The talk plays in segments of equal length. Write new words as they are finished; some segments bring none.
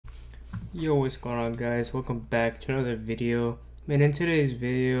Yo, what's going on, guys? Welcome back to another video. And in today's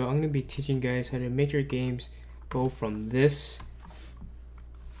video, I'm going to be teaching you guys how to make your games go from this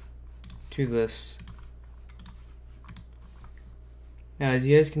to this. Now, as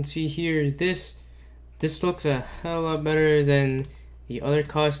you guys can see here, this looks a hell lot better than the other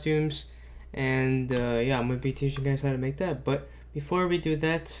costumes, and yeah, I'm going to be teaching you guys how to make that. But before we do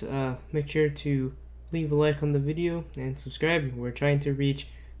that, make sure to leave a like on the video and subscribe. We're trying to reach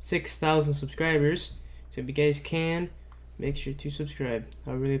 6,000 subscribers, so if you guys can, make sure to subscribe.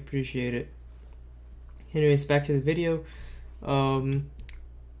 I really appreciate it. Anyways, back to the video.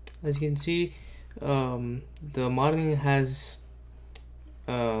 As you can see, the modeling has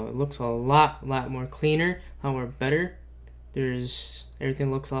looks a lot more cleaner, a lot more better. Everything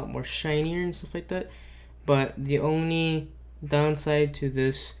looks a lot more shinier and stuff like that. But the only downside to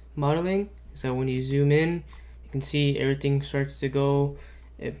this modeling is that when you zoom in, you can see everything starts to go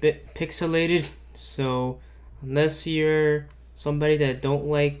a bit pixelated. So unless you're somebody that don't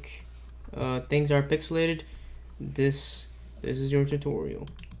like things are pixelated, this is your tutorial.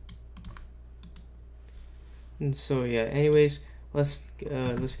 And so yeah, anyways, let's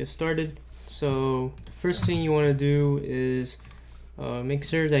get started. So the first thing you want to do is make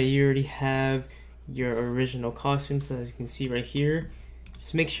sure that you already have your original costumes, as you can see right here.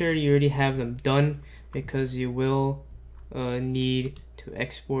 Just make sure you already have them done, because you will need to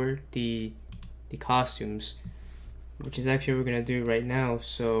export the costumes, which is actually what we're gonna do right now.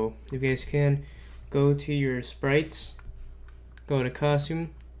 So if you guys can, go to your sprites, go to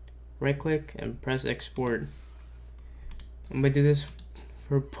costume, right click and press export. I'm gonna do this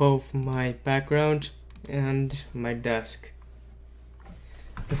for both my background and my desk,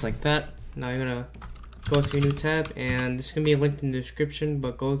 just like that. Now you're gonna go to a new tab, and this is gonna be linked in the description,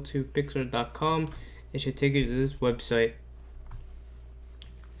 but go to Pixlr.com. It should take you to this website.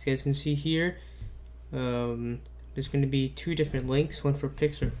 As you guys can see here, there's going to be two different links, one for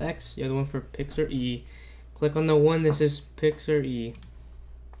Pixlr X, the other one for Pixlr E. Click on the one that says Pixlr E.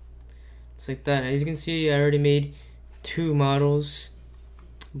 Just like that. As you can see, I already made two models,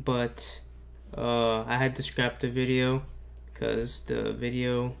 but I had to scrap the video because the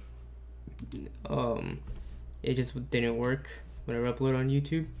video it just didn't work when I uploaded on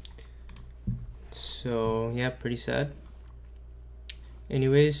YouTube. So yeah, pretty sad.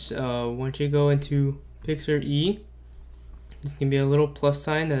 Anyways, once you go into Pixlr E, there can be a little plus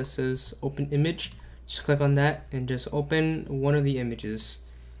sign that says open image. Just click on that and just open one of the images.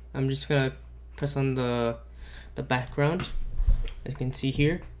 I'm just gonna press on the background, as you can see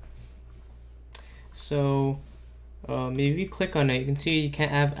here. So if you click on it, you can see you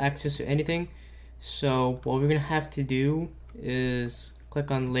can't have access to anything. So what we're gonna have to do is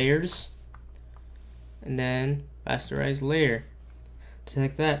click on layers and then rasterize layer, just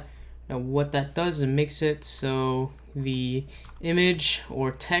like that. Now what that does is it makes it so the image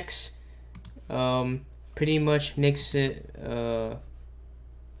or text pretty much makes it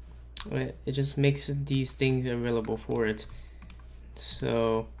it just makes these things available for it.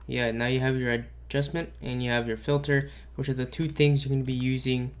 So yeah, now you have your adjustment and you have your filter, which are the two things you're going to be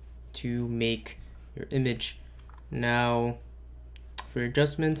using to make your image. Now for your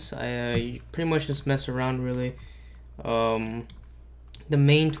adjustments, I pretty much just mess around really. The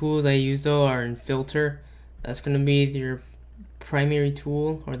main tools I use though are in filter. That's going to be your primary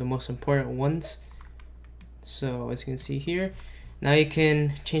tool, or the most important ones. So as you can see here, now you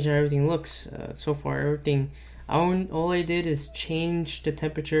can change how everything looks. So far everything, all I did is change the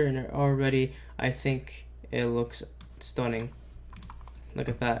temperature, and already I think it looks stunning. Look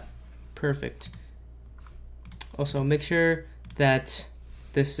at that, perfect. Also make sure that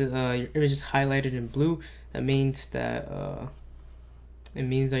this your image is highlighted in blue. That means that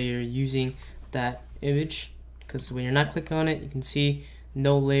you're using that image, because when you're not clicking on it, you can see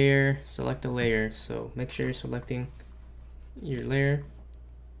no layer, select a layer. So make sure you're selecting your layer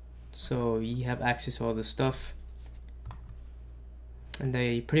so you have access to all this stuff. And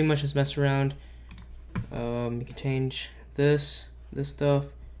they pretty much just mess around. You can change this stuff,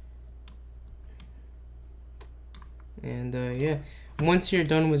 and yeah, once you're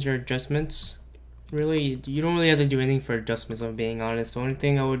done with your adjustments, really you don't really have to do anything for adjustments, I'm being honest. The only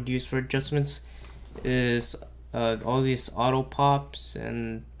thing I would use for adjustments is all these auto pops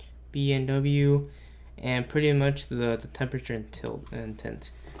and B and W, and pretty much the temperature and tilt and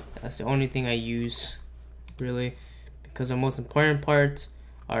tint. That's the only thing I use really, because the most important parts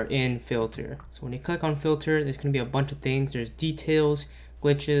are in filter. So when you click on filter, there's going to be a bunch of things. There's details,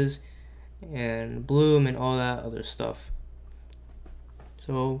 glitches, and bloom, and all that other stuff.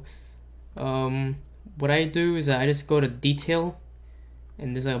 So what I do is that I just go to detail,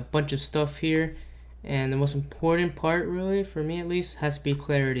 and there's like a bunch of stuff here, and the most important part, really for me at least, has to be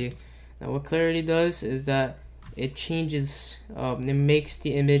clarity. Now what clarity does is that it changes, it makes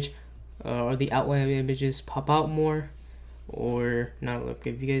the image or the outline of the images pop out more, or not. Look,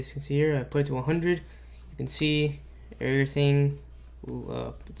 if you guys can see here, I put it to 100, you can see everything,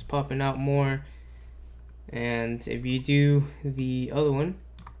 it's popping out more. And if you do the other one,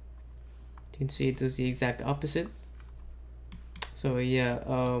 you can see it does the exact opposite. So yeah,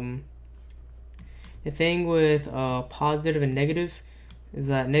 the thing with positive and negative is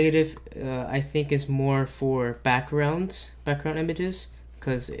that negative I think is more for background images,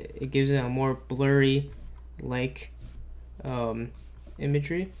 because it gives it a more blurry like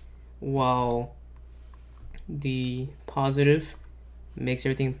imagery, while the positive makes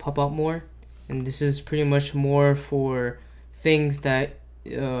everything pop out more. And this is pretty much more for things that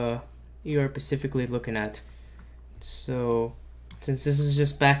you are specifically looking at. So since this is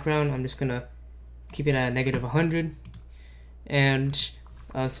just background, I'm just gonna keep it at negative 100. And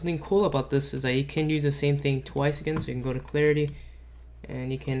something cool about this is that you can use the same thing twice again. So you can go to clarity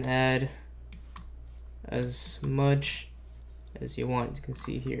and you can add as much as you want. You can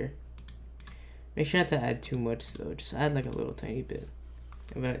see here. Make sure not to add too much though, just add like a little tiny bit.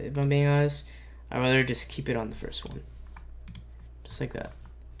 If I'm being honest, I'd rather just keep it on the first one, just like that.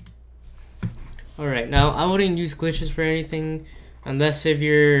 Alright, now I wouldn't use glitches for anything unless if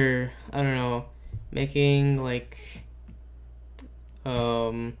you're, I don't know, making like I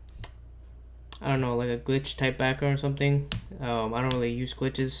don't know, like a glitch type background or something. I don't really use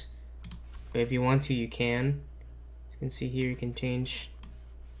glitches, but if you want to, you can. You can see here, you can change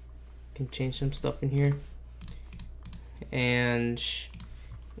some stuff in here, and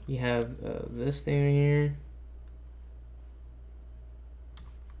you have this thing right here.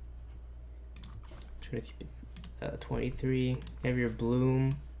 Try to keep it 23. You have your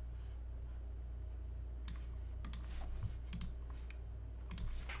bloom.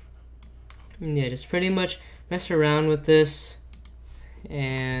 And yeah, just pretty much mess around with this.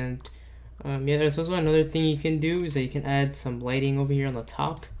 And yeah, there's also another thing you can do is that you can add some lighting over here on the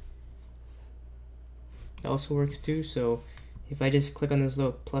top. That also works too. So if I just click on this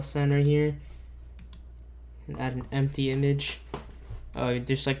little plus sign right here and add an empty image,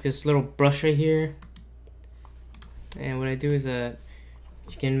 there's like this little brush right here, and what I do is that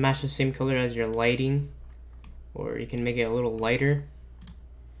you can match the same color as your lighting, or you can make it a little lighter.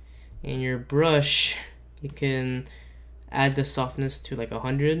 And your brush, you can add the softness to like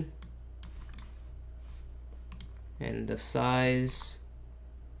 100, and the size,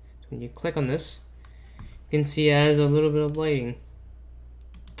 so when you click on this, you can see it has a little bit of lighting.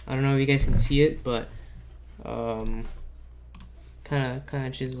 I don't know if you guys can see it, but kind of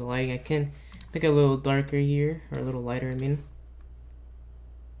changes the lighting. I can make it a little darker here, or a little lighter, I mean.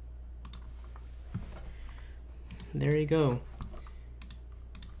 There you go.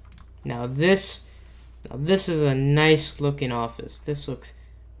 Now this is a nice looking office. This looks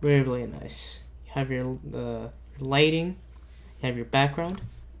really, really nice. You have your lighting, you have your background.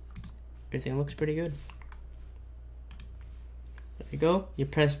 Everything looks pretty good. There you go. You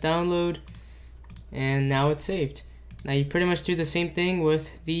press download, and now it's saved. Now you pretty much do the same thing with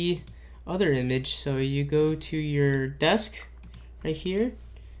the other image. So you go to your desk right here.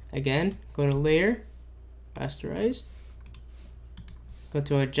 Again, go to layer, rasterized. Go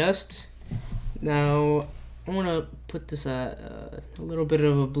to adjust. Now I want to put this a little bit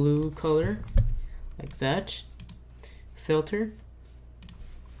of a blue color, like that. Filter.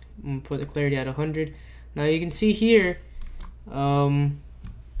 I'm gonna put the clarity at 100. Now you can see here,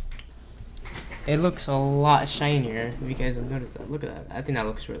 it looks a lot shinier. If you guys have noticed that, look at that. I think that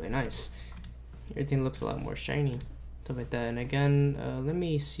looks really nice. Everything looks a lot more shiny, stuff like that. And again, let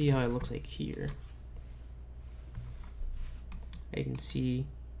me see how it looks like here. You can see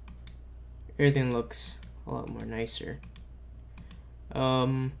everything looks a lot more nicer.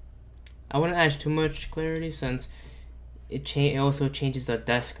 I wouldn't add too much clarity since it also changes the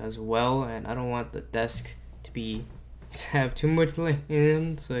desk as well, and I don't want the desk to have too much light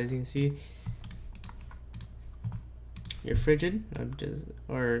in. So as you can see, you're frigid,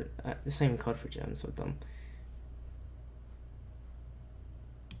 or the same called frigid. I'm so dumb.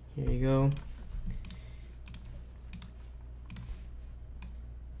 Here you go.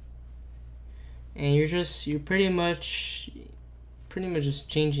 And you're pretty much just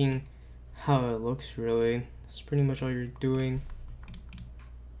changing how it looks, really. That's pretty much all you're doing.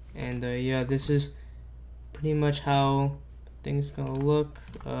 And yeah, this is pretty much how things gonna look.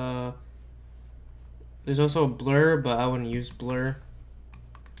 There's also a blur, but I wouldn't use blur.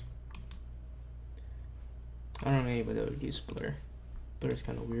 I don't know anybody that would use blur. but it's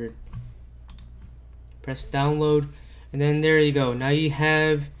kind of weird. Press download, and then there you go. Now you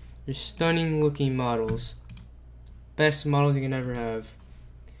have your stunning looking models. Best models you can ever have.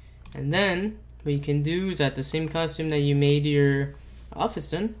 And then what you can do is that the same costume that you made your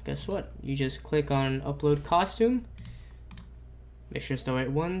office in, guess what? You just click on upload costume, make sure it's the right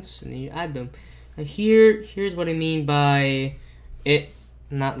ones, and then you add them. Now here's what I mean by it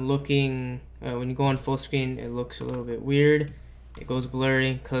not looking, when you go on full screen, it looks a little bit weird. It goes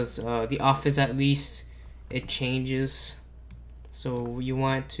blurry because the office, at least, it changes. So you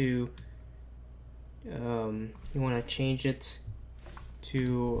want to change it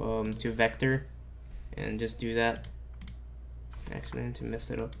to vector, and just do that. Accident to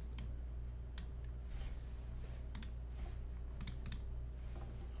mess it up.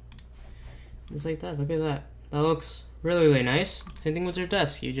 Just like that. Look at that. That looks really, really nice. Same thing with your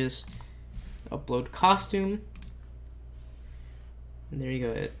desk. You just upload costume, and there you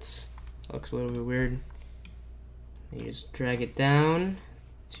go. It looks a little bit weird. You just drag it down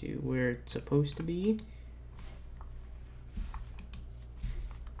to where it's supposed to be,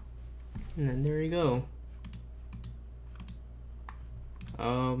 and then there you go. I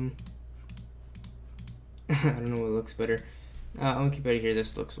don't know what looks better. I'll keep it here.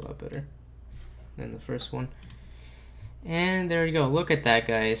 This looks a lot better than the first one. And there you go. Look at that,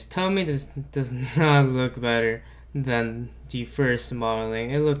 guys. Tell me this does not look better than the first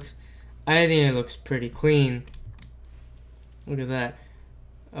modeling. I think it looks pretty clean. Look at that.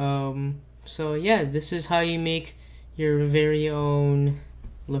 So yeah, this is how you make your very own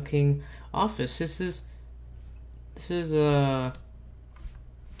looking office. This is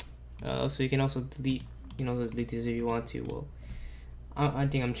so you can also delete, this if you want to. Well, I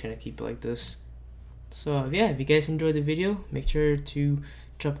think I'm trying to keep it like this. So yeah, if you guys enjoyed the video, make sure to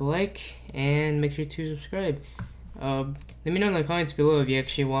drop a like and make sure to subscribe. Let me know in the comments below if you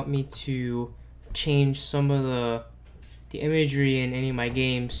actually want me to change some of the imagery in any of my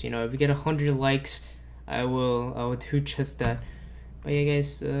games. If we get 100 likes, I will do just that. But yeah,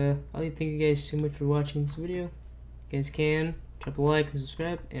 guys, thank you guys so much for watching this video. You guys can drop a like and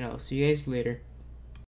subscribe, and I'll see you guys later.